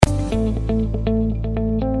Welcome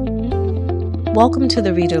to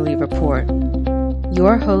the Readerly Report.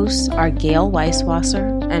 Your hosts are Gayle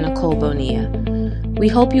Weisswasser and Nicole Bonilla. We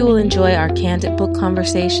hope you will enjoy our candid book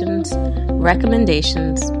conversations,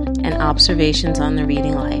 recommendations, and observations on the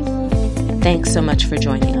reading life. Thanks so much for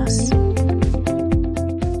joining us.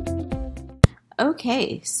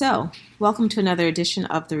 Okay, so welcome to another edition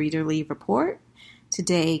of the Readerly Report.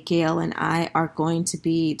 Today, Gayle and I are going to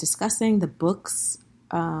be discussing the books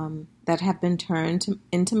that have been turned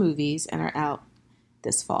into movies and are out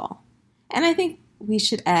this fall. And I think we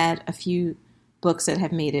should add a few books that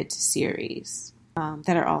have made it to series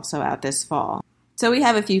that are also out this fall. So we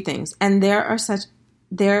have a few things, and there are a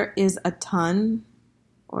ton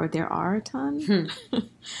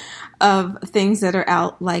of things that are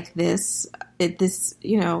out like this.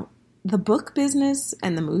 The book business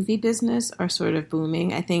and the movie business are sort of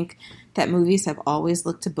booming. I think that movies have always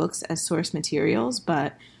looked to books as source materials,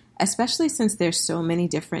 but especially since there's so many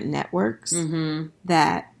different networks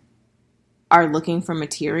that are looking for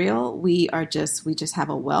material, we just have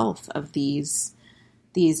a wealth of these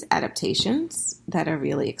adaptations that are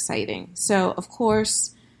really exciting. So, of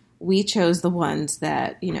course, we chose the ones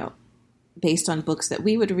that, based on books that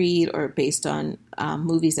we would read or based on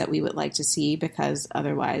movies that we would like to see, because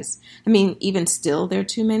otherwise, even still, there are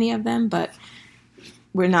too many of them, but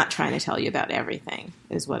we're not trying to tell you about everything,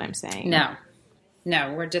 is what I'm saying.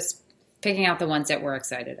 No, we're just picking out the ones that we're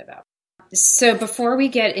excited about. So before we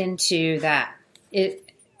get into that,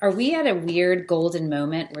 are we at a weird golden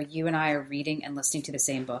moment where you and I are reading and listening to the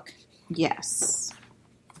same book? Yes.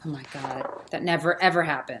 Oh my God. That never, ever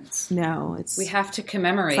happens. No, we have to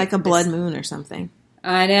commemorate. It's like a blood moon or something.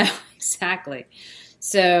 I know, exactly.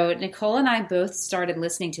 So Nicole and I both started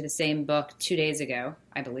listening to the same book 2 days ago,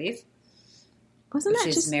 I believe. Wasn't that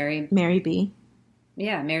just Mary B?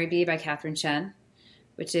 Yeah, Mary B by Katherine Chen,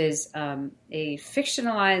 which is a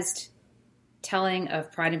fictionalized telling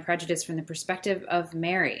of Pride and Prejudice from the perspective of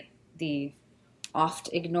Mary, the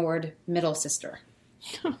oft-ignored middle sister.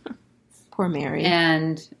 Poor Mary.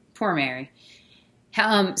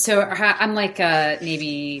 So I'm like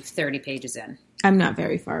maybe 30 pages in. I'm not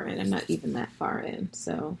very far in. I'm not even that far in.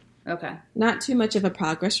 So okay, not too much of a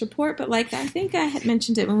progress report, but I think I had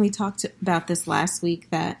mentioned it when we talked about this last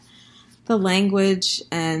week, that the language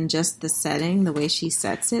and just the setting, the way she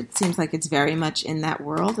sets it, seems like it's very much in that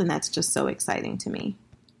world, and that's just so exciting to me.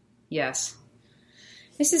 Yes.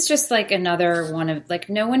 This is just like another one of,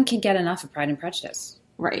 no one can get enough of Pride and Prejudice.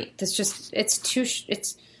 Right. It's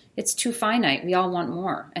too finite. We all want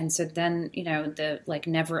more. And so then, the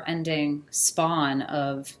never-ending spawn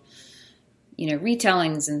of,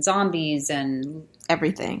 retellings and zombies and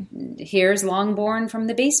everything. Here's Longbourn from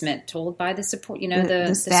the basement, told by the support,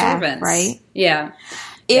 the staff, servants. Right? Yeah.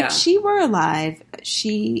 If she were alive, if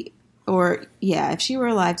she were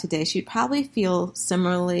alive today, she'd probably feel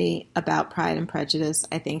similarly about Pride and Prejudice,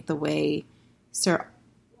 I think, the way Sir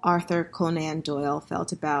Arthur Conan Doyle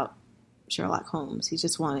felt about Sherlock Holmes. He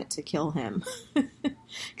just wanted to kill him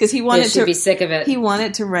because he wanted to be sick of it. He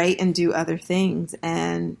wanted to write and do other things.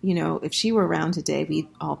 And, if she were around today, we'd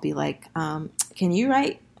all be like, can you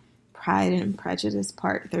write Pride and Prejudice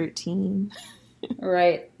Part 13?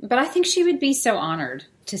 Right. But I think she would be so honored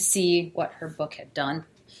to see what her book had done.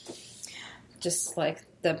 Just like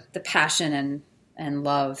the passion and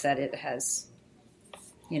love that it has,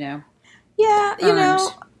 Yeah, earned.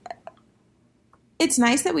 It's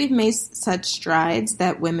nice that we've made such strides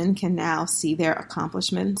that women can now see their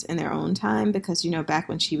accomplishments in their own time, because, back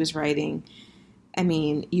when she was writing,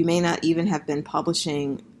 you may not even have been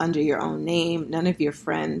publishing under your own name, none of your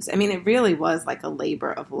friends. It really was like a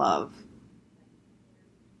labor of love.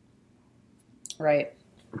 Right.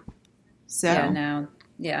 So.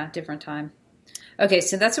 Different time. Okay,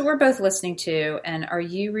 so that's what we're both listening to. And are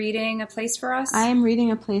you reading A Place for Us? I am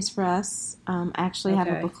reading A Place for Us. I actually have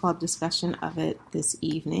a book club discussion of it this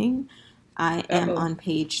evening. I am on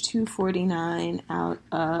page 249 out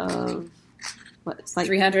of, it's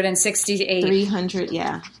 368. 300,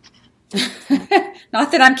 yeah.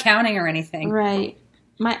 Not that I'm counting or anything. Right.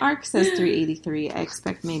 My arc says 383. I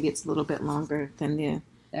expect maybe it's a little bit longer than the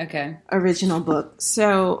original book.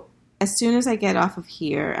 So as soon as I get off of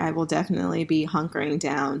here, I will definitely be hunkering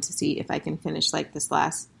down to see if I can finish this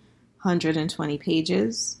last 120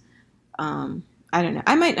 pages. I don't know.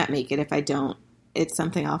 I might not make it. If I don't, it's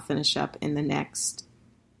something I'll finish up in the next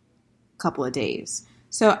couple of days.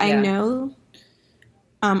 So I know,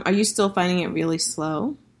 are you still finding it really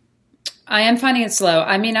slow? I am finding it slow.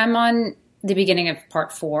 I'm on the beginning of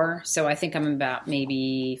part 4, so I think I'm about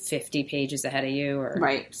maybe 50 pages ahead of you, or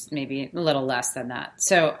maybe a little less than that.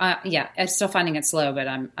 So, yeah, I'm still finding it slow, but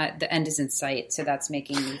the end is in sight, so that's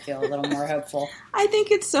making me feel a little more hopeful. I think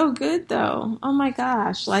it's so good, though. Oh, my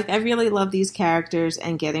gosh. Like, I really love these characters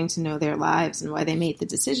and getting to know their lives and why they made the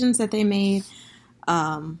decisions that they made.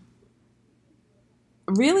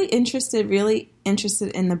 Really interested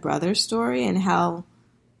in the brother story and how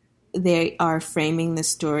they are framing the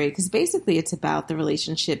story, because basically it's about the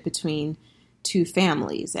relationship between two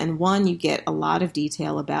families, and one you get a lot of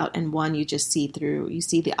detail about, and one you just see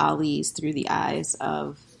the Alis through the eyes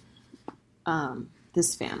of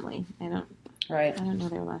this family. I don't know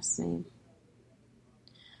their last name.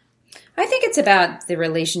 I think it's about the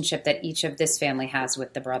relationship that each of this family has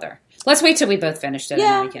with the brother. Let's wait till we both finished it.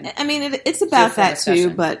 Yeah, and then we can I mean, it's about that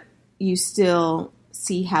too, but you still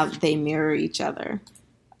see how they mirror each other.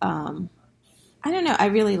 I don't know. I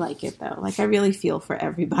really like it, though. Like, I really feel for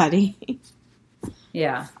everybody.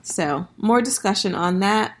 Yeah. So, more discussion on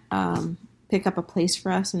that. Pick up a place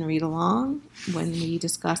for us and read along when we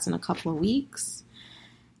discuss in a couple of weeks.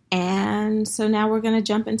 And so now we're going to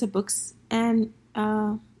jump into books and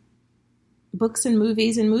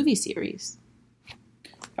movies and movie series.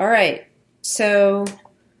 All right. So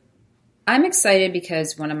I'm excited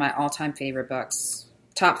because one of my all-time favorite books,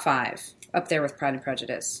 top 5, up there with Pride and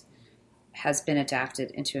Prejudice, has been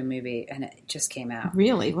adapted into a movie, and it just came out.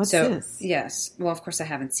 Really? What's this? Yes. Well, of course, I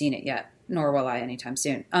haven't seen it yet, nor will I anytime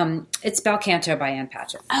soon. It's Bel Canto by Ann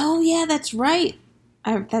Patchett. Oh, yeah, that's right.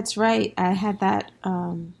 That's right. I had that.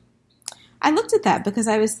 I looked at that because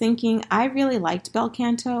I was thinking I really liked Bel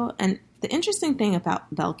Canto, and the interesting thing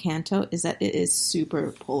about Bel Canto is that it is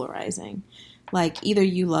super polarizing. Like, either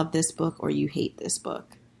you love this book or you hate this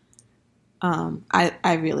book.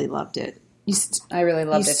 I really loved it. I really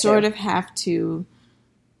loved it, too. You sort of have to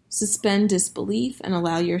suspend disbelief and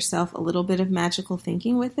allow yourself a little bit of magical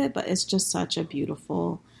thinking with it, but it's just such a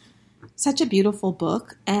beautiful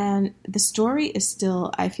book, and the story is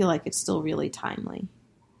still, I feel like it's still really timely.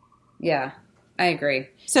 Yeah, I agree.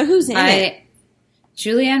 So who's in it?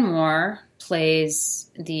 Julianne Moore plays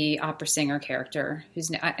the opera singer character. It's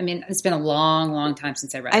been a long, long time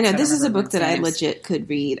since I read it. I know, this is a book that I legit could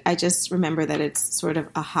read. I just remember that it's sort of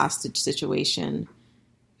a hostage situation.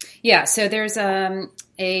 Yeah, so there's a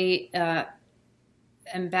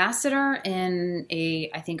ambassador in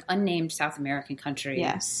I think, unnamed South American country.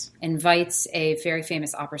 Yes. Invites a very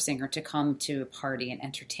famous opera singer to come to a party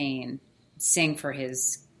and sing for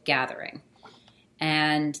his gathering.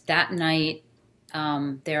 And that night,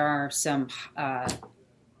 there are some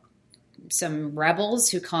rebels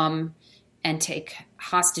who come and take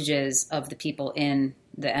hostages of the people in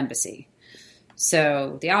the embassy.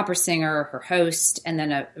 So the opera singer, her host, and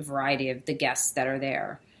then a variety of the guests that are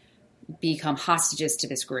there become hostages to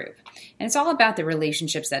this group. And it's all about the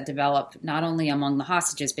relationships that develop not only among the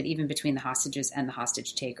hostages, but even between the hostages and the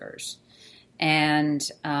hostage takers. And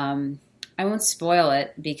I won't spoil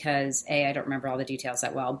it because, I don't remember all the details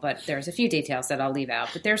that well, but there's a few details that I'll leave out.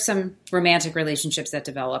 But there's some romantic relationships that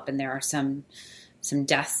develop, and there are some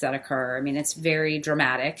deaths that occur. I mean, it's very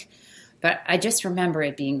dramatic, but I just remember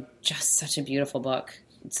it being just such a beautiful book.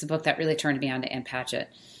 It's the book that really turned me on to Ann Patchett.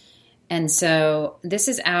 And so this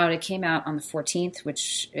is out. It came out on the 14th,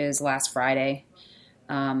 which is last Friday.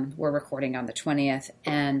 We're recording on the 20th.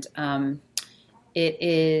 And it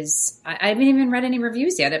is, I haven't even read any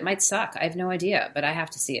reviews yet. It might suck. I have no idea, but I have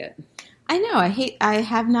to see it. I know. I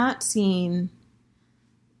have not seen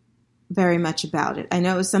very much about it. I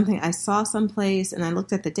know it was something I saw someplace, and I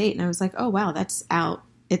looked at the date, and I was like, oh, wow, that's out.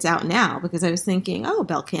 It's out now, because I was thinking, oh,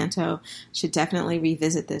 Bel Canto, should definitely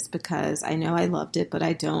revisit this, because I know I loved it, but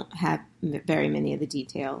I don't have very many of the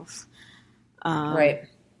details. Right.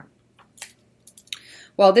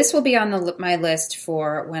 Well, this will be on my list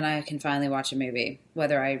for when I can finally watch a movie,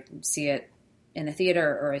 whether I see it in a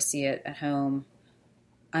theater or I see it at home.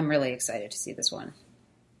 I'm really excited to see this one.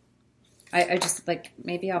 I just,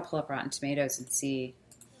 maybe I'll pull up Rotten Tomatoes and see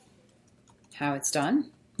how it's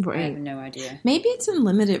done. Right. I have no idea. Maybe it's in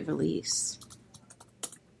limited release.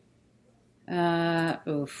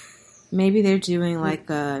 Oof. Maybe they're doing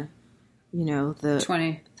the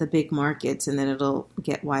 20. The big markets, and then it'll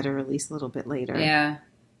get wider release a little bit later. Yeah,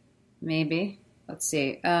 maybe. Let's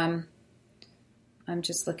see. I'm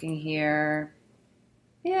just looking here.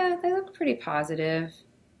 Yeah, they look pretty positive.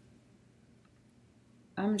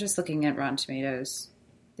 I'm just looking at Rotten Tomatoes.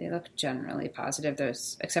 They look generally positive.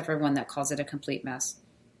 There's, except for one that calls it a complete mess.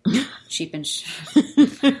 Cheap and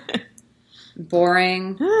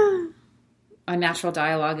boring, unnatural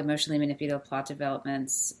dialogue, emotionally manipulative plot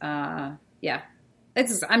developments. Yeah,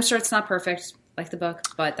 I'm sure it's not perfect like the book,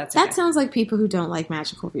 but that's That okay. sounds like people who don't like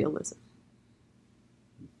magical realism.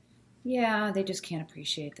 Yeah, they just can't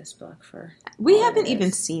appreciate this book for. We all haven't it even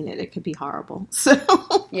is. seen it. It could be horrible. So,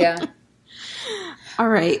 Yeah. all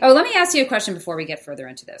right. Oh, let me ask you a question before we get further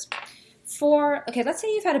into this. Let's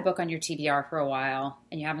say you've had a book on your TBR for a while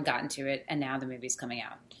and you haven't gotten to it, and now the movie's coming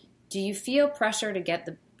out. Do you feel pressure to get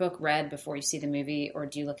the book read before you see the movie, or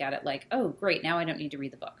do you look at it like, oh, great, now I don't need to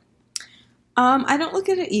read the book? I don't look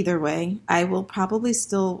at it either way. I will probably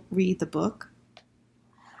still read the book.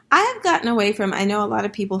 I have gotten away from, I know a lot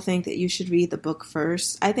of people think that you should read the book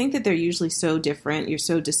first. I think that they're usually so different. You're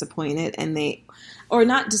so disappointed or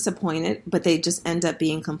not disappointed, but they just end up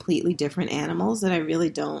being completely different animals that I really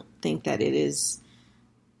don't think that it is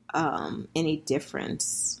any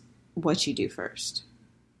difference what you do first.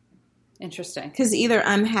 Interesting. Because either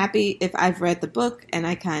I'm happy if I've read the book and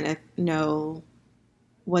I kind of know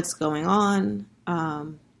what's going on.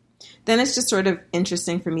 Then it's just sort of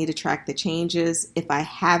interesting for me to track the changes. If I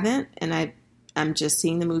haven't and I'm just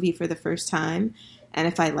seeing the movie for the first time, and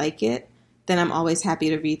if I like it, then I'm always happy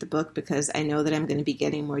to read the book because I know that I'm going to be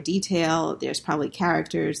getting more detail. There's probably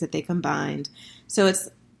characters that they combined. So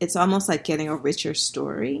it's almost like getting a richer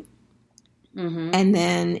story. Mm-hmm. And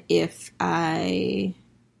then if I...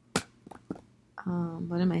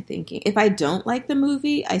 what am I thinking? If I don't like the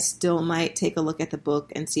movie, I still might take a look at the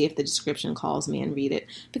book and see if the description calls me and read it.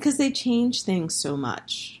 Because they change things so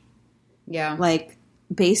much. Yeah. Like,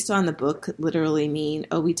 based on the book could literally mean,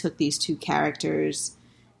 oh, we took these two characters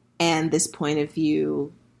and this point of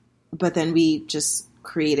view, but then we just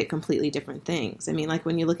created completely different things. I mean, like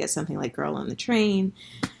when you look at something like Girl on the Train,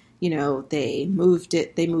 you know, they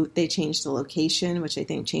changed the location, which I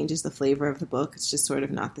think changes the flavor of the book. It's just sort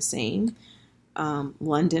of not the same.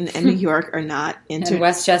 London and New York are not and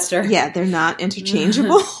Westchester. Yeah, they're not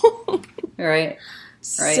interchangeable. Right.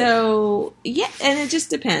 So, yeah, and it just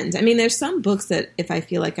depends. I mean, there's some books that if I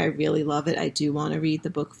feel like I really love it, I do want to read the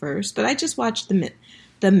book first. But I just watched the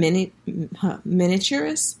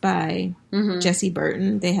Miniaturist by Jessie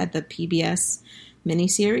Burton. They had the PBS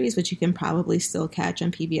miniseries, which you can probably still catch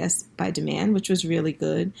on PBS by demand, which was really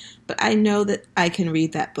good. But I know that I can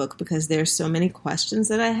read that book because there's so many questions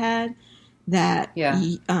that I had that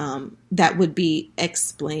that would be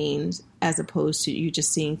explained as opposed to you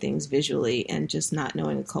just seeing things visually and just not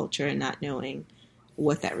knowing the culture and not knowing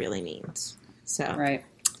what that really means. So, right.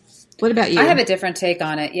 What about you? I have a different take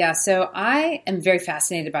on it. Yeah. So I am very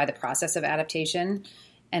fascinated by the process of adaptation,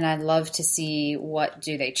 and I love to see what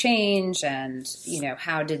do they change and, you know,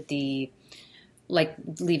 how did like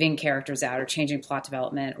leaving characters out or changing plot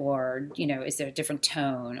development, or, you know, is there a different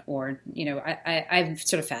tone, or, you know, I'm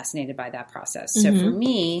sort of fascinated by that process. So for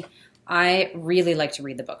me, I really like to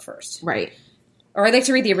read the book first. Right. Or I like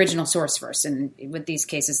to read the original source first. And with these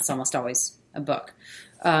cases, it's almost always a book.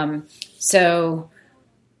 So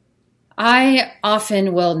I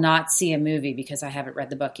often will not see a movie because I haven't read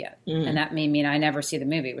the book yet. And that may mean I never see the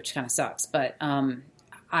movie, which kind of sucks. But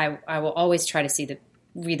I will always try to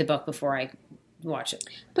read the book before I watch it.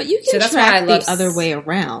 But you can track the other way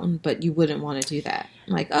around, but you wouldn't want to do that.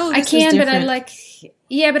 Like, oh, this I can, is but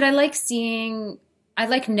I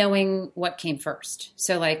like knowing what came first.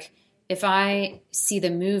 So like if I see the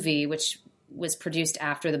movie, which was produced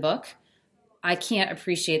after the book, I can't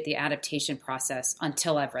appreciate the adaptation process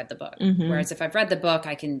until I've read the book. Whereas if I've read the book,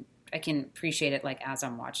 I can appreciate it like as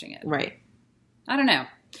I'm watching it. Right. I don't know.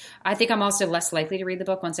 I think I'm also less likely to read the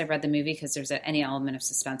book once I've read the movie because any element of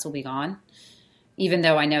suspense will be gone, even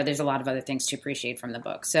though I know there's a lot of other things to appreciate from the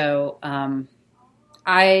book. So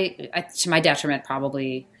I, to my detriment,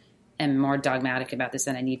 probably am more dogmatic about this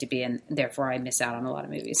than I need to be, and therefore I miss out on a lot of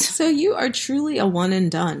movies. So you are truly a one and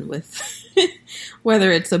done with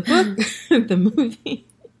whether it's a book, the movie.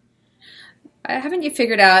 Haven't you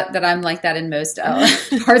figured out that I'm like that in most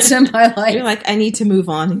parts of my life? You're like, I need to move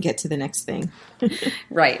on and get to the next thing.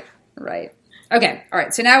 Right. Okay. All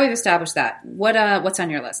right. So now we've established that. What's on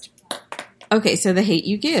your list? Okay. So The Hate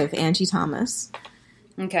You Give, Angie Thomas.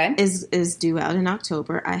 Okay. Is due out in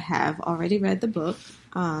October. I have already read the book.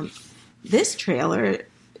 This trailer,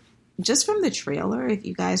 just from the trailer, if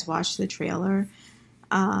you guys watch the trailer,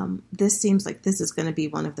 this seems like this is going to be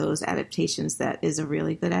one of those adaptations that is a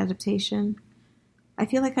really good adaptation. I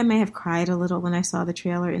feel like I may have cried a little when I saw the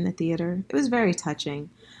trailer in the theater. It was very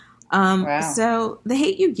touching. Wow. So The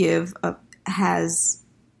Hate You Give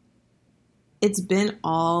it's been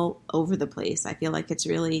all over the place. I feel like it's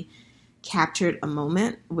really captured a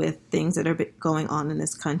moment with things that are going on in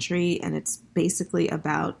this country, and it's basically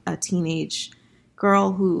about a teenage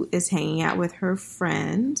girl who is hanging out with her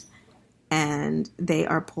friend, and they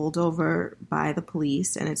are pulled over by the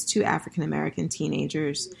police, and it's two African-American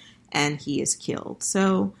teenagers, and he is killed.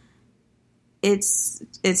 So it's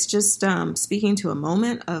just speaking to a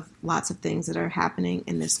moment of lots of things that are happening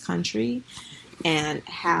in this country and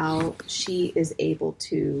how she is able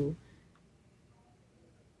to,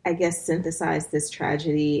 I guess, synthesize this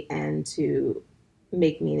tragedy and to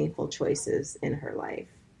make meaningful choices in her life.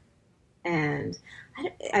 And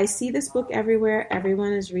I see this book everywhere.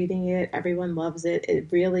 Everyone is reading it. Everyone loves it. It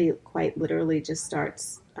really, quite literally, just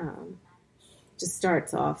starts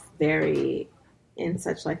off very in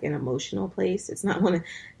such like an emotional place. It's not one of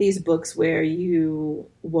these books where you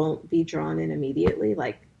won't be drawn in immediately.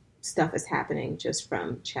 Like, stuff is happening just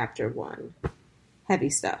from chapter one.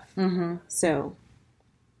 Heavy stuff. Mm-hmm. So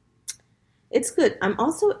it's good. I'm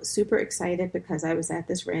also super excited because I was at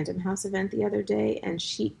this Random House event the other day, and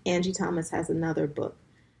Angie Thomas has another book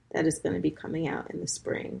that is going to be coming out in the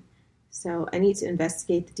spring. So I need to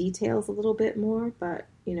investigate the details a little bit more, but,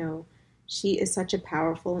 you know, she is such a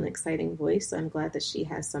powerful and exciting voice. So I'm glad that she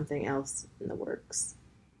has something else in the works.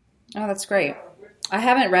 Oh, that's great. I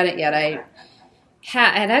haven't read it yet. I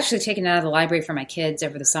had actually taken it out of the library for my kids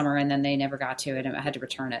over the summer, and then they never got to it, and I had to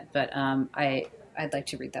return it. But I'd like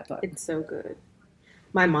to read that book. It's so good.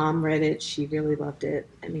 My mom read it. She really loved it.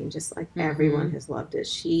 I mean, just like everyone has loved it.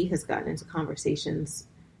 She has gotten into conversations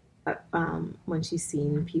when she's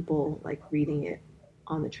seen people like reading it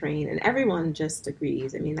on the train, and everyone just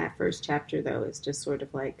agrees. I mean, that first chapter, though, is just sort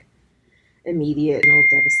of like immediate and old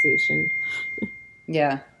devastation.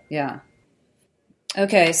 Yeah.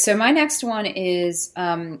 Okay, so my next one is...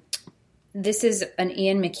 this is an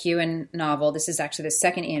Ian McEwen novel. This is actually the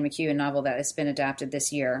second Ian McEwen novel that has been adapted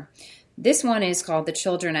this year. This one is called The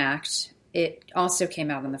Children Act. It also came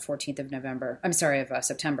out on the 14th of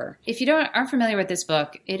September. If you aren't familiar with this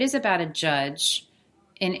book, it is about a judge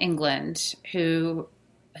in England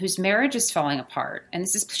whose marriage is falling apart. And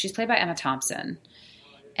she's played by Emma Thompson.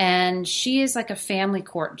 And she is like a family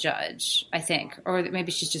court judge, I think. Or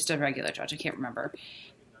maybe she's just a regular judge. I can't remember.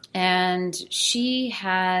 And she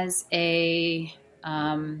has a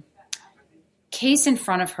case in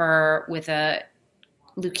front of her with a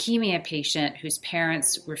leukemia patient whose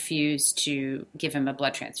parents refuse to give him a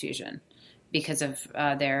blood transfusion because of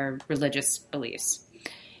their religious beliefs.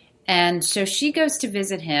 And so she goes to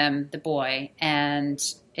visit him, the boy, and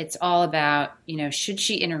it's all about, you know, should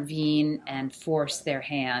she intervene and force their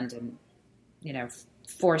hand and, you know,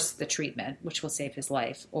 force the treatment, which will save his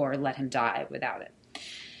life, or let him die without it.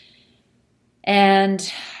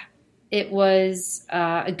 And it was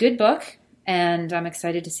a good book, and I'm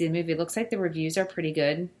excited to see the movie. It looks like the reviews are pretty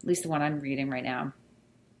good, at least the one I'm reading right now.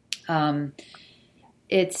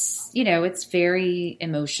 It's, you know, it's very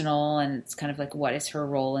emotional, and it's kind of like, what is her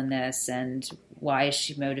role in this, and why is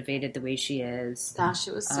she motivated the way she is? Gosh,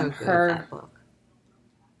 it was so good, that book.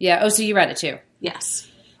 Yeah. Oh, so you read it too?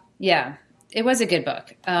 Yes. Yeah, it was a good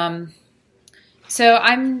book. So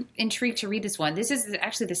I'm intrigued to read this one. This is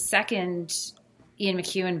actually the second Ian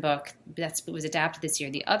McEwen book that was adapted this year.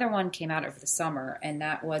 The other one came out over the summer, and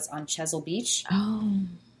that was On Chesil Beach. Oh.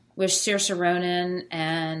 With Saoirse Ronan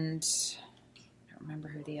and I don't remember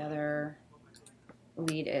who the other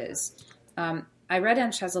lead is. I read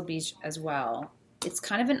On Chesil Beach as well. It's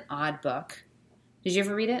kind of an odd book. Did you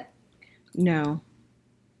ever read it? No.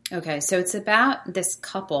 Okay, so it's about this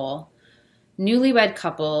newlywed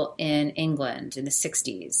couple in England in the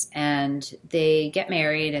 60s, and they get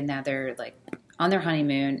married, and now they're like on their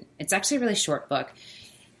honeymoon. It's actually a really short book,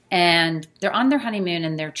 and they're on their honeymoon,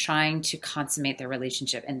 and they're trying to consummate their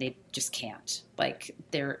relationship, and they just can't. Like,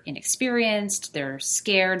 they're inexperienced, they're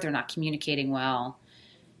scared, they're not communicating well,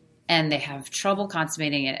 and they have trouble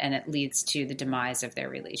consummating it, and it leads to the demise of their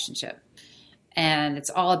relationship. And it's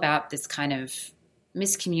all about this kind of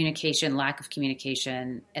miscommunication, lack of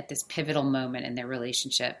communication at this pivotal moment in their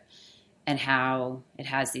relationship, and how it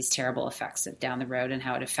has these terrible effects down the road, and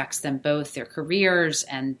how it affects them both, their careers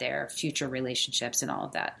and their future relationships and all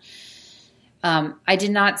of that. I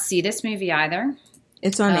did not see this movie either.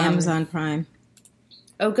 It's on Amazon Prime.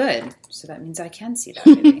 Oh, good. So that means I can see that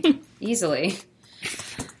movie easily.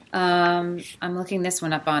 I'm looking this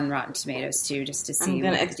one up on Rotten Tomatoes too, just to see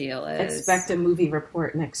what the deal is. Expect a movie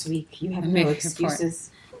report next week. You have no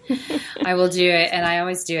excuses. I will do it, and I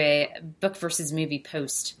always do a book versus movie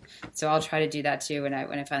post. So I'll try to do that too when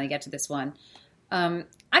I finally get to this one. I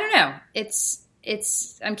don't know.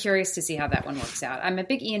 I'm curious to see how that one works out. I'm a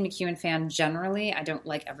big Ian McEwen fan generally. I don't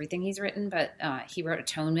like everything he's written, but he wrote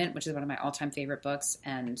Atonement, which is one of my all-time favorite books,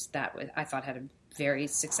 and I thought had a very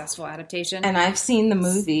successful adaptation. And I've seen the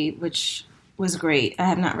movie, which was great. I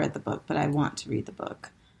have not read the book, but I want to read the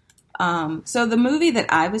book. So the movie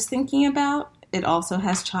that I was thinking about, it also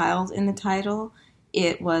has child in the title.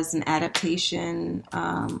 It was an adaptation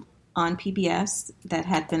on PBS that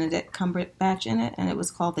had Benedict Cumberbatch in it, and it was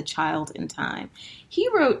called The Child in Time. He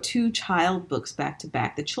wrote 2 child books back to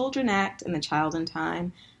back, The Children Act and The Child in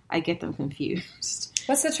Time. I get them confused.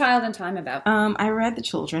 What's The Child in Time about? I read The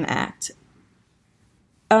Children Act.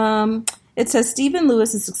 It says Stephen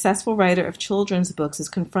Lewis, a successful writer of children's books, is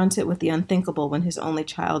confronted with the unthinkable when his only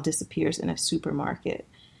child disappears in a supermarket.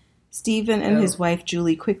 Stephen and his wife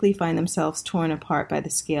Julie quickly find themselves torn apart by the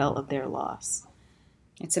scale of their loss.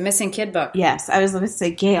 It's a missing kid book. Yes, I was going to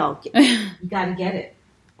say, Gayle, you got to get it.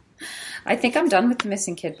 I think I'm done with the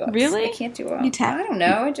missing kid books. Really? I can't do it. I don't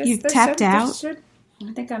know. You've tapped out?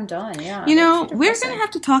 I think I'm done, yeah. You know, we're going to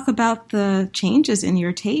have to talk about the changes in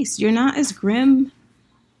your taste. You're not as grim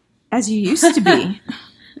as you used to be.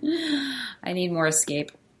 I need more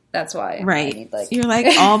escape. That's why. Right. I need, like... You're like,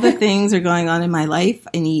 all the things are going on in my life.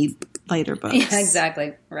 I need lighter books. Yeah,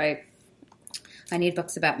 exactly. Right. I need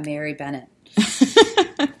books about Mary Bennett.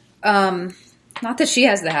 Not that she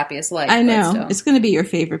has the happiest life. I know. It's going to be your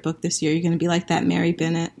favorite book this year. You're going to be like that Mary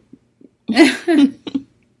Bennett.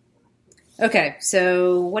 Okay,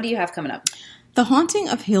 so what do you have coming up? The Haunting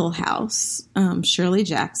of Hill House, Shirley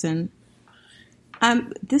Jackson.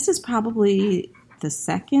 This is probably the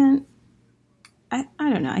second. I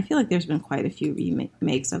don't know. I feel like there's been quite a few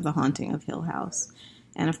remakes of The Haunting of Hill House.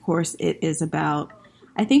 And of course, it is about,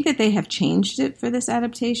 I think that they have changed it for this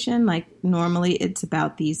adaptation. Like, normally it's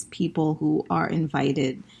about these people who are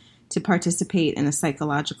invited to participate in a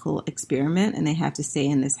psychological experiment, and they have to stay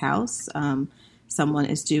in this house. Someone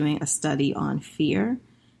is doing a study on fear.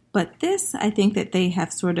 But this, I think that they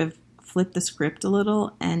have sort of flipped the script a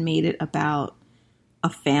little and made it about a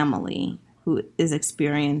family who is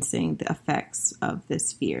experiencing the effects of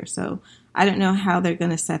this fear. So I don't know how they're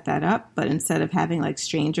going to set that up, but instead of having like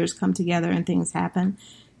strangers come together and things happen,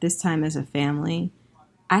 this time as a family.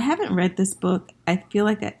 I haven't read this book. I feel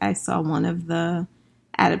like I saw one of the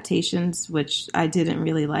adaptations, which I didn't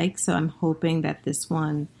really like. So I'm hoping that this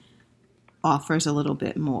one offers a little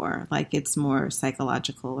bit more, like it's more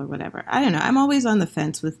psychological or whatever. I don't know. I'm always on the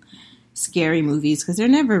fence with scary movies because they're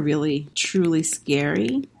never really truly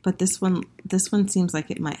scary. But this one seems like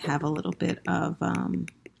it might have a little bit of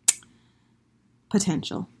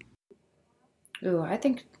potential. Ooh, I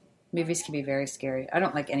think movies can be very scary. I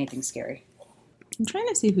don't like anything scary. I'm trying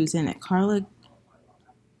to see who's in it. Carla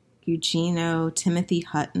Gugino, Timothy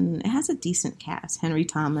Hutton. It has a decent cast. Henry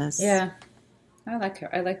Thomas. Yeah. I like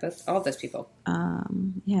her. I like all those people.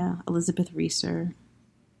 Yeah, Elizabeth Reeser.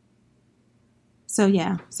 So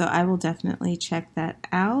I will definitely check that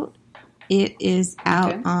out. It is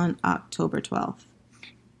out on October 12th.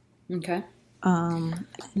 Okay.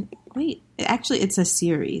 Wait, actually, it's a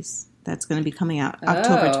series that's going to be coming out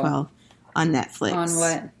October 12th on Netflix. On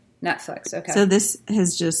what? Netflix, okay. So this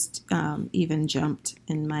has just even jumped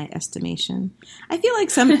in my estimation. I feel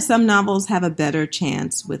like some novels have a better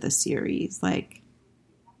chance with a series, like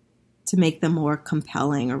to make them more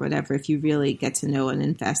compelling or whatever, if you really get to know and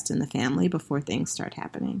invest in the family before things start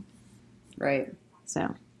happening. Right.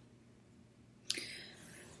 So.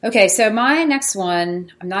 Okay, so my next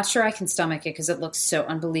one, I'm not sure I can stomach it because it looks so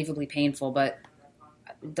unbelievably painful, but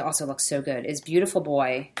it also looks so good, is Beautiful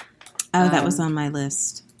Boy. Oh, that was on my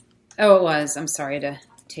list. Oh, it was. I'm sorry to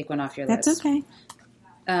take one off your list. That's okay.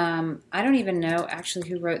 I don't even know actually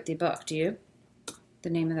who wrote the book. Do you? The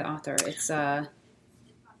name of the author.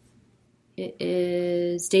 It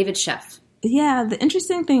is David Sheff. Yeah, the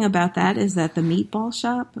interesting thing about that is that the Meatball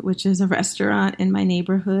Shop, which is a restaurant in my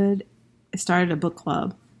neighborhood, started a book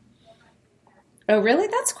club. Oh, really?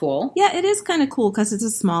 That's cool. Yeah, it is kind of cool because it's a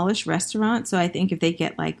smallish restaurant. So I think if they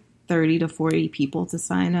get like 30 to 40 people to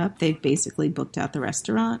sign up, they've basically booked out the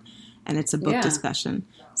restaurant, and it's a book discussion.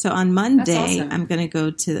 So on Monday, awesome. I'm going to go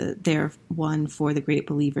to their one for The Great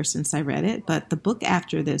Believer since I read it. But the book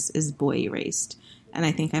after this is Boy Erased, and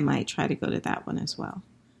I think I might try to go to that one as well.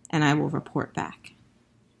 And I will report back.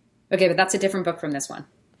 Okay, but that's a different book from this one.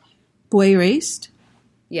 Boy Erased?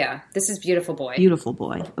 Yeah, this is Beautiful Boy. Beautiful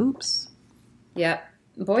Boy. Oops. Yep.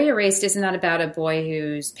 Boy Erased, isn't that about a boy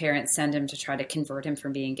whose parents send him to try to convert him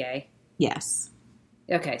from being gay? Yes.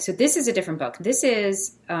 Okay, so this is a different book. This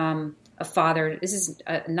is a father. This is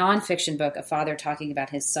a nonfiction book. A father talking about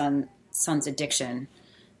his son's addiction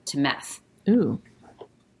to meth. Ooh.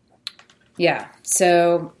 Yeah.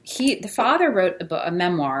 So the father wrote a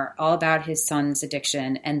memoir all about his son's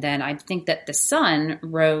addiction, and then I think that the son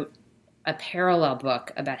wrote a parallel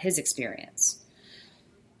book about his experience.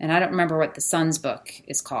 And I don't remember what the son's book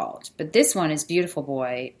is called. But this one is Beautiful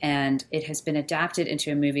Boy, and it has been adapted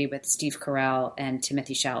into a movie with Steve Carell and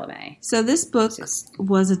Timothée Chalamet. So this book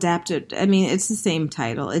was adapted. I mean, it's the same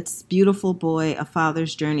title. It's Beautiful Boy, A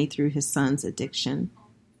Father's Journey Through His Son's Addiction.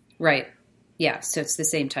 Right. Yeah, so it's the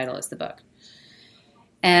same title as the book.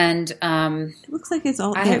 And it looks like they've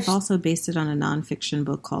also based it on a nonfiction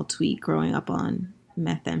book called Tweet, Growing Up on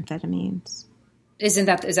Methamphetamines. Is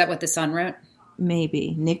that what the son wrote?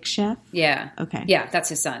 Maybe. Nick Sheff? Yeah. Okay. Yeah, that's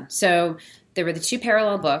his son. So there were the two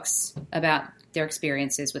parallel books about their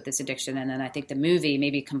experiences with this addiction, and then I think the movie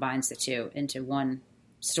maybe combines the two into one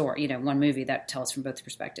story, one movie that tells from both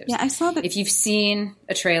perspectives. Yeah, I saw that. If you've seen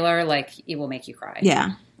a trailer, like, it will make you cry.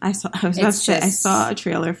 Yeah. I saw a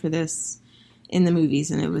trailer for this in the movies,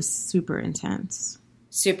 and it was super intense.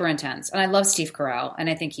 Super intense. And I love Steve Carell, and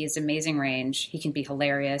I think he has amazing range. He can be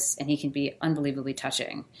hilarious, and he can be unbelievably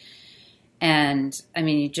touching. And, I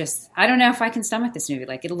mean, I don't know if I can stomach this movie.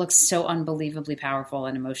 Like, it looks so unbelievably powerful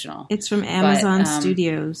and emotional. It's from Amazon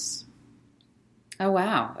Studios. Oh,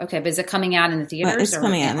 wow. Okay, but is it coming out in the theaters? It's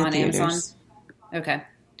coming out in the theaters. Amazon? Okay.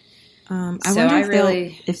 I wonder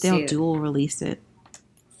if they'll dual release it.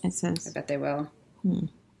 It says. I bet they will.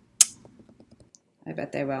 I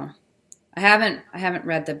bet they will. I have not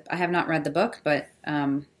read the book, but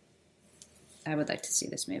I would like to see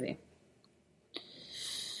this movie.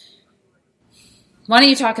 Why don't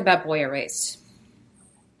you talk about Boy Erased?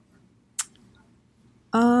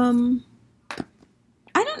 I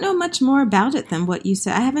don't know much more about it than what you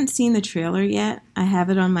said. I haven't seen the trailer yet. I have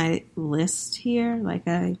it on my list here. Like,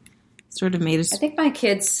 I sort of made a... I think my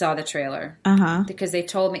kids saw the trailer. Uh-huh. Because they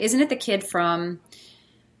told me... Isn't it the kid from...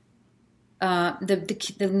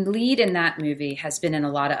 The lead in that movie has been in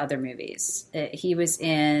a lot of other movies. He was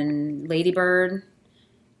in Lady Bird,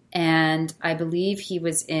 and I believe he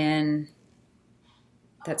was in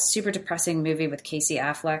that super depressing movie with Casey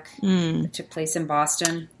Affleck that took place in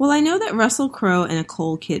Boston. Well, I know that Russell Crowe and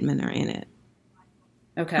Nicole Kidman are in it.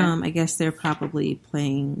 Okay. I guess they're probably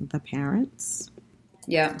playing the parents.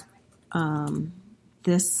 Yeah.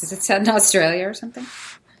 Is it set in Australia or something?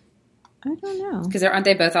 I don't know. Because aren't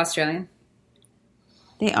they both Australian?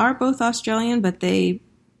 They are both Australian, but they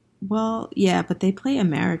play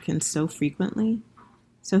Americans so frequently.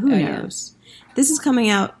 So who knows? Yeah. This is coming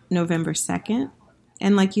out November 2nd.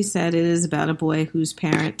 And like you said, it is about a boy whose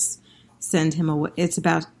parents send him away. It's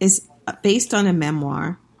based on a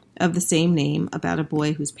memoir of the same name about a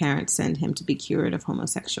boy whose parents send him to be cured of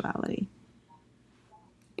homosexuality.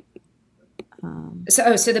 So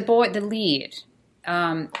the lead,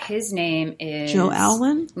 his name is... Joe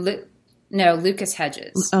Alwyn? No, Lucas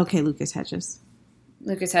Hedges. Okay, Lucas Hedges.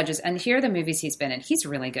 Lucas Hedges. And here are the movies he's been in. He's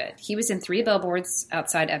really good. He was in 3 Billboards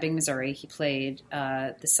Outside Ebbing, Missouri. He played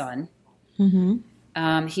the son.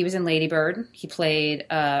 Mm-hmm. He was in Lady Bird. He played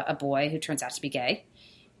a boy who turns out to be gay.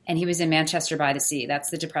 And he was in Manchester by the Sea. That's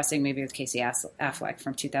the depressing movie with Casey Affleck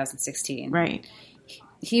from 2016. Right.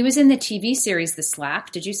 He was in the TV series The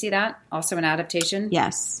Slap. Did you see that? Also an adaptation?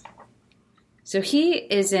 Yes. So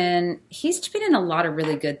he's been in a lot of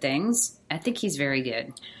really good things. I think he's very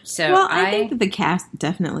good. So I think the cast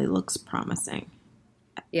definitely looks promising.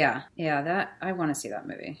 Yeah, I want to see that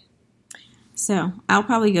movie. So I'll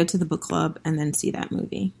probably go to the book club and then see that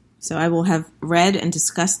movie. So I will have read and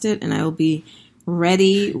discussed it, and I will be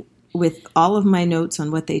ready with all of my notes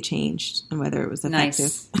on what they changed and whether it was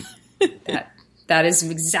effective. Nice. That is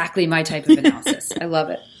exactly my type of analysis. I love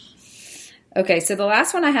it. Okay, so the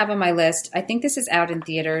last one I have on my list, I think this is out in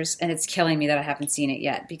theaters, and it's killing me that I haven't seen it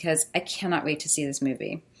yet because I cannot wait to see this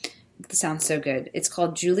movie. It sounds so good. It's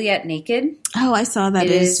called Juliet Naked. Oh, I saw that.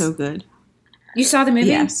 It is so good. You saw the movie?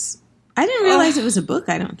 Yes. I didn't realize it was a book,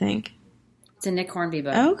 I don't think. It's a Nick Hornby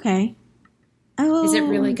book. Oh, okay. Oh, is it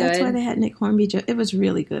really good? That's why they had Nick Hornby. It was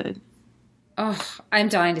really good. Oh, I'm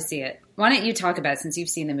dying to see it. Why don't you talk about it since you've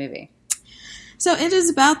seen the movie? So it is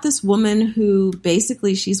about this woman who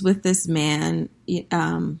basically she's with this man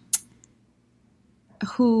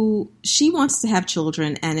who she wants to have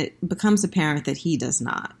children, and it becomes apparent that he does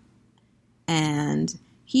not. And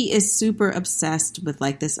he is super obsessed with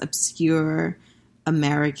like this obscure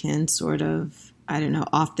American sort of, I don't know,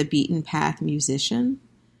 off the beaten path musician.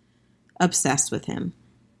 Obsessed with him.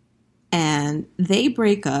 And they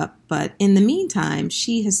break up, but in the meantime,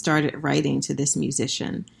 she has started writing to this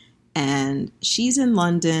musician. And she's in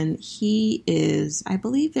London. He is, I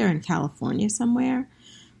believe they're in California somewhere.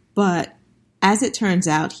 But as it turns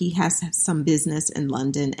out, he has some business in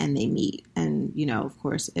London and they meet. And, of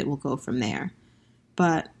course, it will go from there.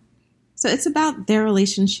 But so it's about their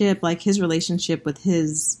relationship, like his relationship with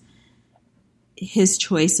his his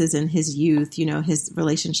choices in his youth, his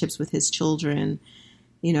relationships with his children.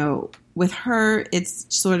 With her, it's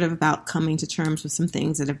sort of about coming to terms with some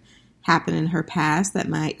things that have happened in her past that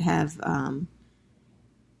might have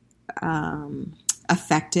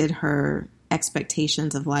affected her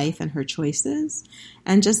expectations of life and her choices,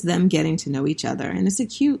 and just them getting to know each other. And it's a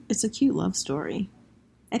cute love story.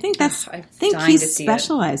 I think he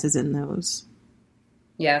specializes in those.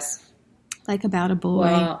 Yes. Like About a Boy.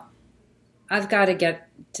 Well, I've got to get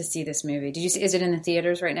to see this movie. Did you see? Is it in the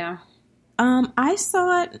theaters right now? I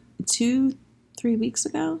saw it 2-3 weeks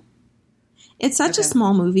ago. It's such a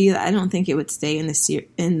small movie that I don't think it would stay in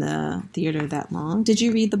the theater that long. Did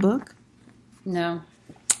you read the book? No.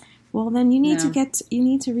 Well, then you need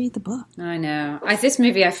to read the book. I know. This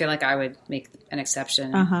movie, I feel like I would make an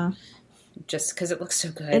exception. Just because it looks so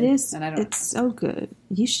good. It is. It's so good.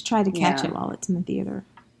 You should try to catch it while it's in the theater.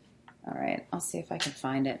 All right. I'll see if I can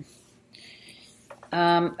find it.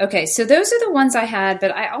 Okay, so those are the ones I had,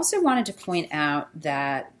 but I also wanted to point out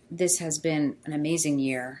that this has been an amazing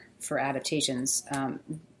year for adaptations. And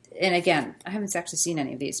again, I haven't actually seen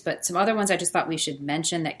any of these, but some other ones I just thought we should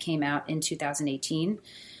mention that came out in 2018.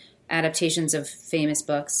 Adaptations of famous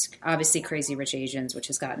books. Obviously, Crazy Rich Asians, which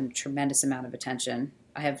has gotten a tremendous amount of attention.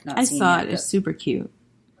 I have not seen it. I saw it. It's super cute.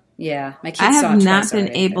 Yeah, my kids I saw it have not been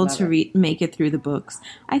already. able to make it through the books.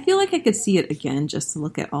 I feel like I could see it again just to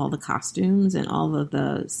look at all the costumes and all of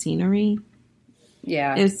the scenery.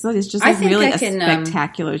 Yeah. It's just really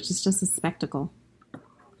spectacular. It's just a spectacle.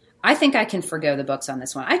 I think I can forgo the books on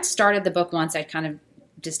this one. I started the book once. I kind of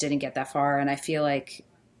just didn't get that far, and I feel like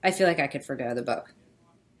I could forgo the book.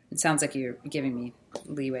 It sounds like you're giving me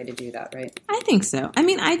leeway to do that, right? I think so. I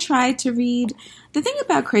mean, I tried to read. The thing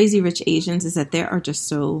about Crazy Rich Asians is that there are just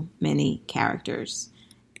so many characters.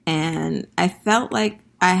 And I felt like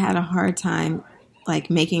I had a hard time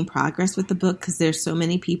making progress with the book because there's so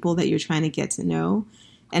many people that you're trying to get to know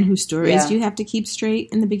and whose stories you have to keep straight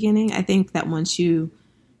in the beginning. I think that once you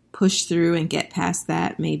push through and get past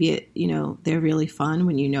that, maybe they're really fun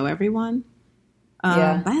when you know everyone.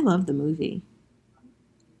 But I love the movie.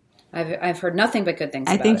 I've heard nothing but good things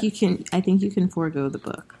about it. I think you can forego the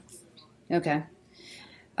book. Okay.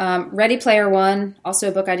 Ready Player One, also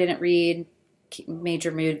a book I didn't read.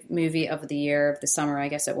 Major movie of the year, of the summer, I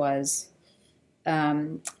guess it was.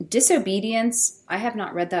 Disobedience, I have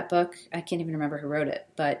not read that book. I can't even remember who wrote it,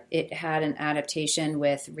 but it had an adaptation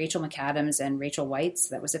with Rachel McAdams and Rachel Weisz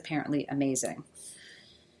that was apparently amazing.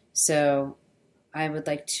 So I would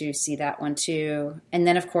like to see that one too. And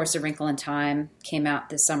then, of course, A Wrinkle in Time came out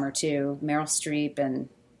this summer too. Meryl Streep and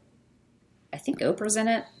I think Oprah's in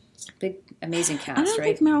it. Big, amazing cast, right? I don't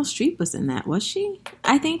think Meryl Streep was in that, was she?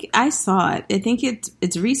 I think I saw it. I think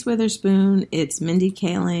it's Reese Witherspoon, it's Mindy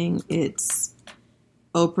Kaling, it's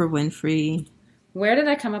Oprah Winfrey. Where did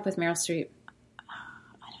I come up with Meryl Streep?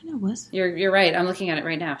 I don't know. Was you're right. I'm looking at it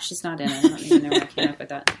right now. She's not in it. I don't even know where I came up with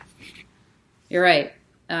that. You're right.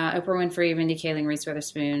 Oprah Winfrey, Mindy Kaling, Reese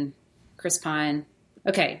Witherspoon, Chris Pine.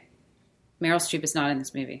 Okay. Meryl Streep is not in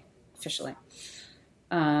this movie, officially.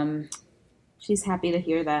 She's happy to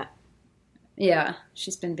hear that. Yeah,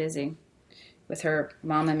 she's been busy with her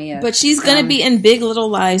Mamma Mia. But she's going to be in Big Little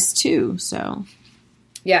Lies too, so.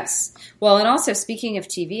 Yes. Well, and also speaking of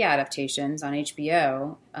TV adaptations on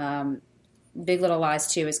HBO, Big Little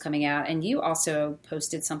Lies 2 is coming out, and you also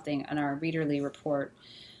posted something on our Readerly Report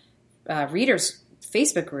readers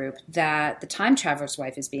Facebook group that The Time Traveler's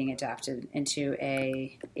Wife is being adapted into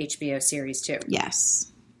a HBO series too.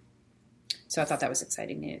 Yes. So I thought that was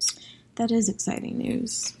exciting news. That is exciting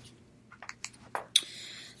news.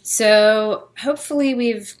 So hopefully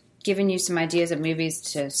we've given you some ideas of movies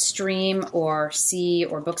to stream or see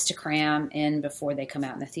or books to cram in before they come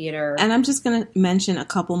out in the theater. And I'm just going to mention a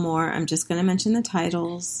couple more. I'm just going to mention the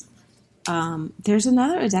titles. There's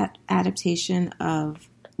another adaptation of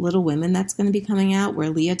Little Women that's going to be coming out where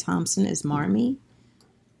Leah Thompson is Marmee.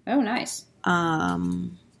 Oh, nice.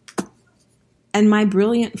 And My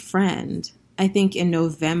Brilliant Friend, I think in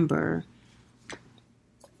November.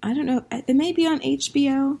 I don't know. It may be on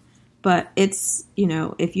HBO, but it's,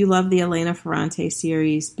 if you love the Elena Ferrante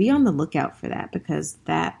series, be on the lookout for that because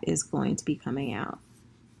that is going to be coming out.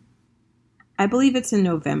 I believe it's in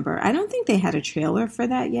November. I don't think they had a trailer for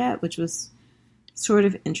that yet, which was sort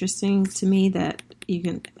of interesting to me that you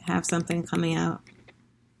can have something coming out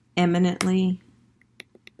imminently.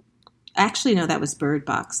 Actually, no, that was Bird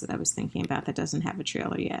Box that I was thinking about that doesn't have a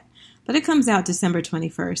trailer yet. But it comes out December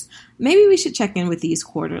 21st. Maybe we should check in with these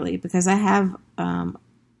quarterly because I have some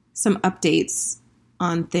updates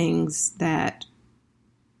on things that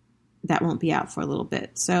won't be out for a little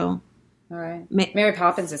bit. So, all right. Mary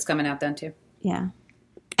Poppins is coming out then too. Yeah.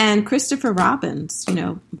 And Christopher Robin's,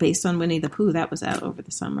 based on Winnie the Pooh, that was out over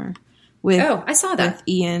the summer. I saw that. With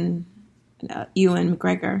Ewan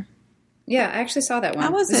McGregor. Yeah, I actually saw that one.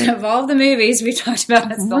 How was it? Of all the movies we talked about,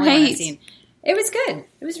 that's the only one I've Right. seen. It was good.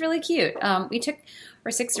 It was really cute. We took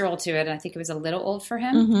our 6-year-old to it, and I think it was a little old for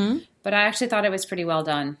him. Mm-hmm. But I actually thought it was pretty well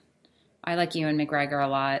done. I like Ewan McGregor a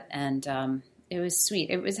lot, and it was sweet.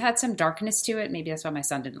 It had some darkness to it. Maybe that's why my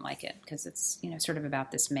son didn't like it, because it's sort of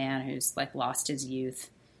about this man who's like lost his youth,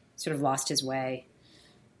 sort of lost his way,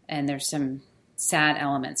 and there's some sad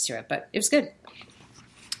elements to it. But it was good.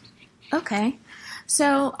 Okay.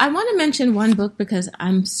 So I want to mention one book because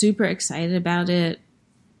I'm super excited about it.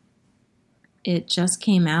 It just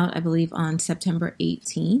came out, I believe, on September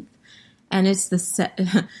 18th. And it's the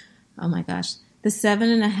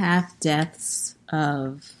 7.5 Deaths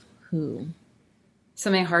of who?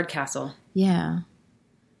 Something Hardcastle. Yeah.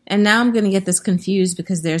 And now I'm going to get this confused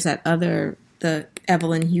because there's the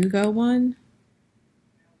Evelyn Hugo one.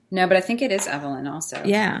 No, but I think it is Evelyn also.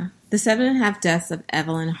 Yeah. The 7.5 Deaths of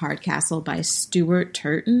Evelyn Hardcastle by Stuart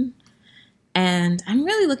Turton. And I'm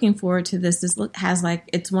really looking forward to this. This has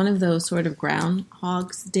it's one of those sort of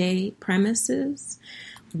Groundhog's Day premises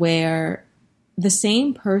where the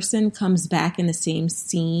same person comes back in the same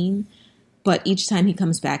scene, but each time he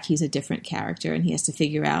comes back, he's a different character, and he has to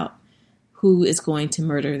figure out who is going to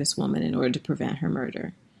murder this woman in order to prevent her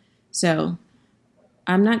murder. So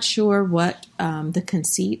I'm not sure what the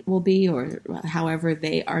conceit will be or however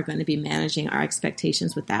they are going to be managing our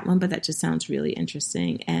expectations with that one, but that just sounds really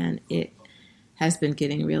interesting, and it has been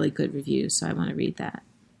getting really good reviews, so I want to read that.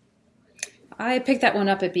 I picked that one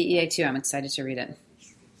up at BEA too. I'm excited to read it.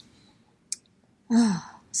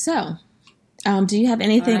 So, do you have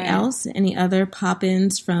anything else? Any other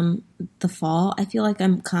pop-ins from the fall? I feel like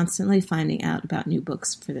I'm constantly finding out about new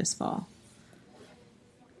books for this fall.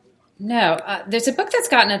 No, there's a book that's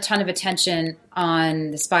gotten a ton of attention on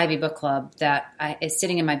the Spivey Book Club that is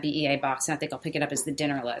sitting in my BEA box, and I think I'll pick it up as the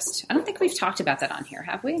dinner list. I don't think we've talked about that on here,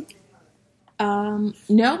 have we?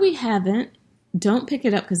 No, we haven't. Don't pick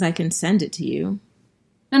it up because I can send it to you.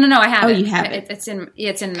 No, I have it. Oh, you have it? It's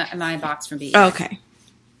in my box from BEA. Oh, okay.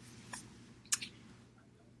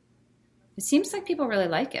 It seems like people really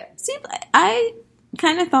like it. See, I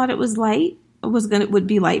kind of thought it was light. Would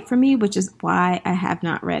be light for me, which is why I have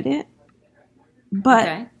not read it.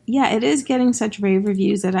 But yeah, it is getting such rave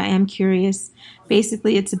reviews that I am curious.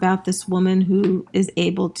 Basically, it's about this woman who is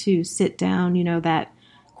able to sit down, that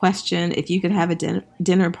question, if you could have a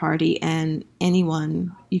dinner party and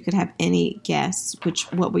you could have any guests,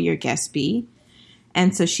 what would your guests be?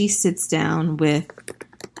 And so she sits down with,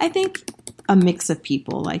 I think, a mix of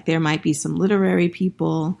people. Like there might be some literary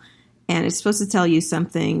people, and it's supposed to tell you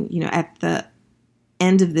something, at the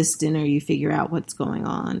end of this dinner, you figure out what's going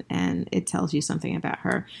on, and it tells you something about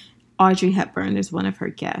her. Audrey Hepburn is one of her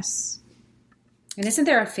guests. And isn't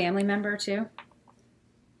there a family member too?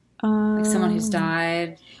 Like someone who's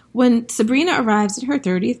died? When Sabrina arrives at her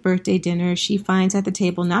 30th birthday dinner, she finds at the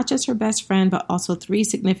table not just her best friend, but also 3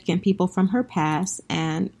 significant people from her past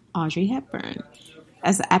and Audrey Hepburn.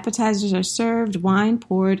 As the appetizers are served, wine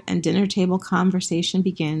poured, and dinner table conversation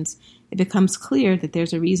begins, it becomes clear that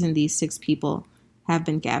there's a reason these 6 people have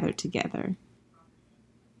been gathered together.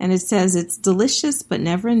 And it says it's delicious but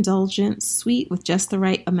never indulgent, sweet with just the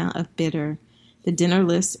right amount of bitter. The dinner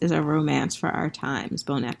list is a romance for our times.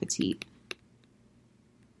 Bon appetit.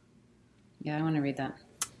 Yeah, I want to read that.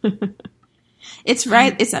 It's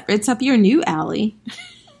right. It's up your new alley.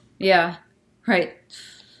 Yeah, right.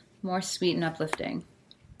 More sweet and uplifting.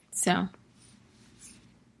 So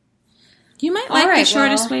you might like The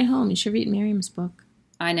Shortest Way Home. You should read Miriam's book.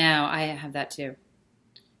 I know. I have that too.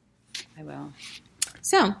 I will.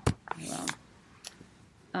 So I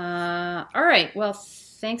will. All right. Well,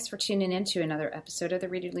 thanks for tuning in to another episode of the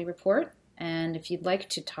Readerly Report. And if you'd like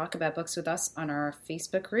to talk about books with us on our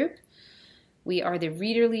Facebook group, we are the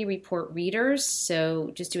Readerly Report Readers.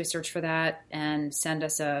 So just do a search for that and send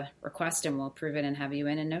us a request, and we'll approve it and have you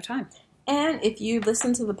in no time. And if you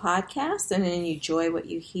listen to the podcast and then you enjoy what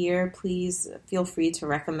you hear, please feel free to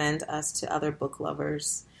recommend us to other book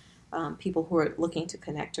lovers, people who are looking to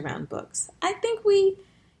connect around books. I think we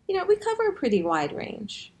cover a pretty wide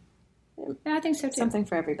range. Yeah, I think so too. Something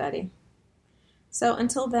for everybody. So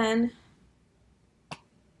until then,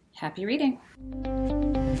 happy reading.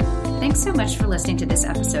 Thanks so much for listening to this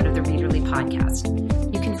episode of the Readerly Podcast.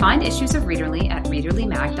 You can find issues of Readerly at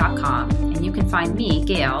readerlymag.com, and you can find me,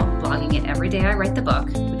 Gayle, blogging at Every Day I Write the Book,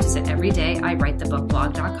 which is at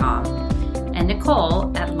everydayIwritethebookblog.com, and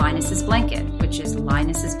Nicole at Linus's Blanket, which is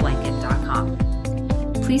linus'sblanket.com.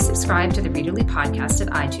 please subscribe to the Readerly podcast at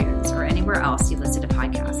iTunes or anywhere else you listen to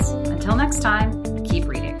podcasts. Until next time, keep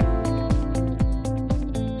reading.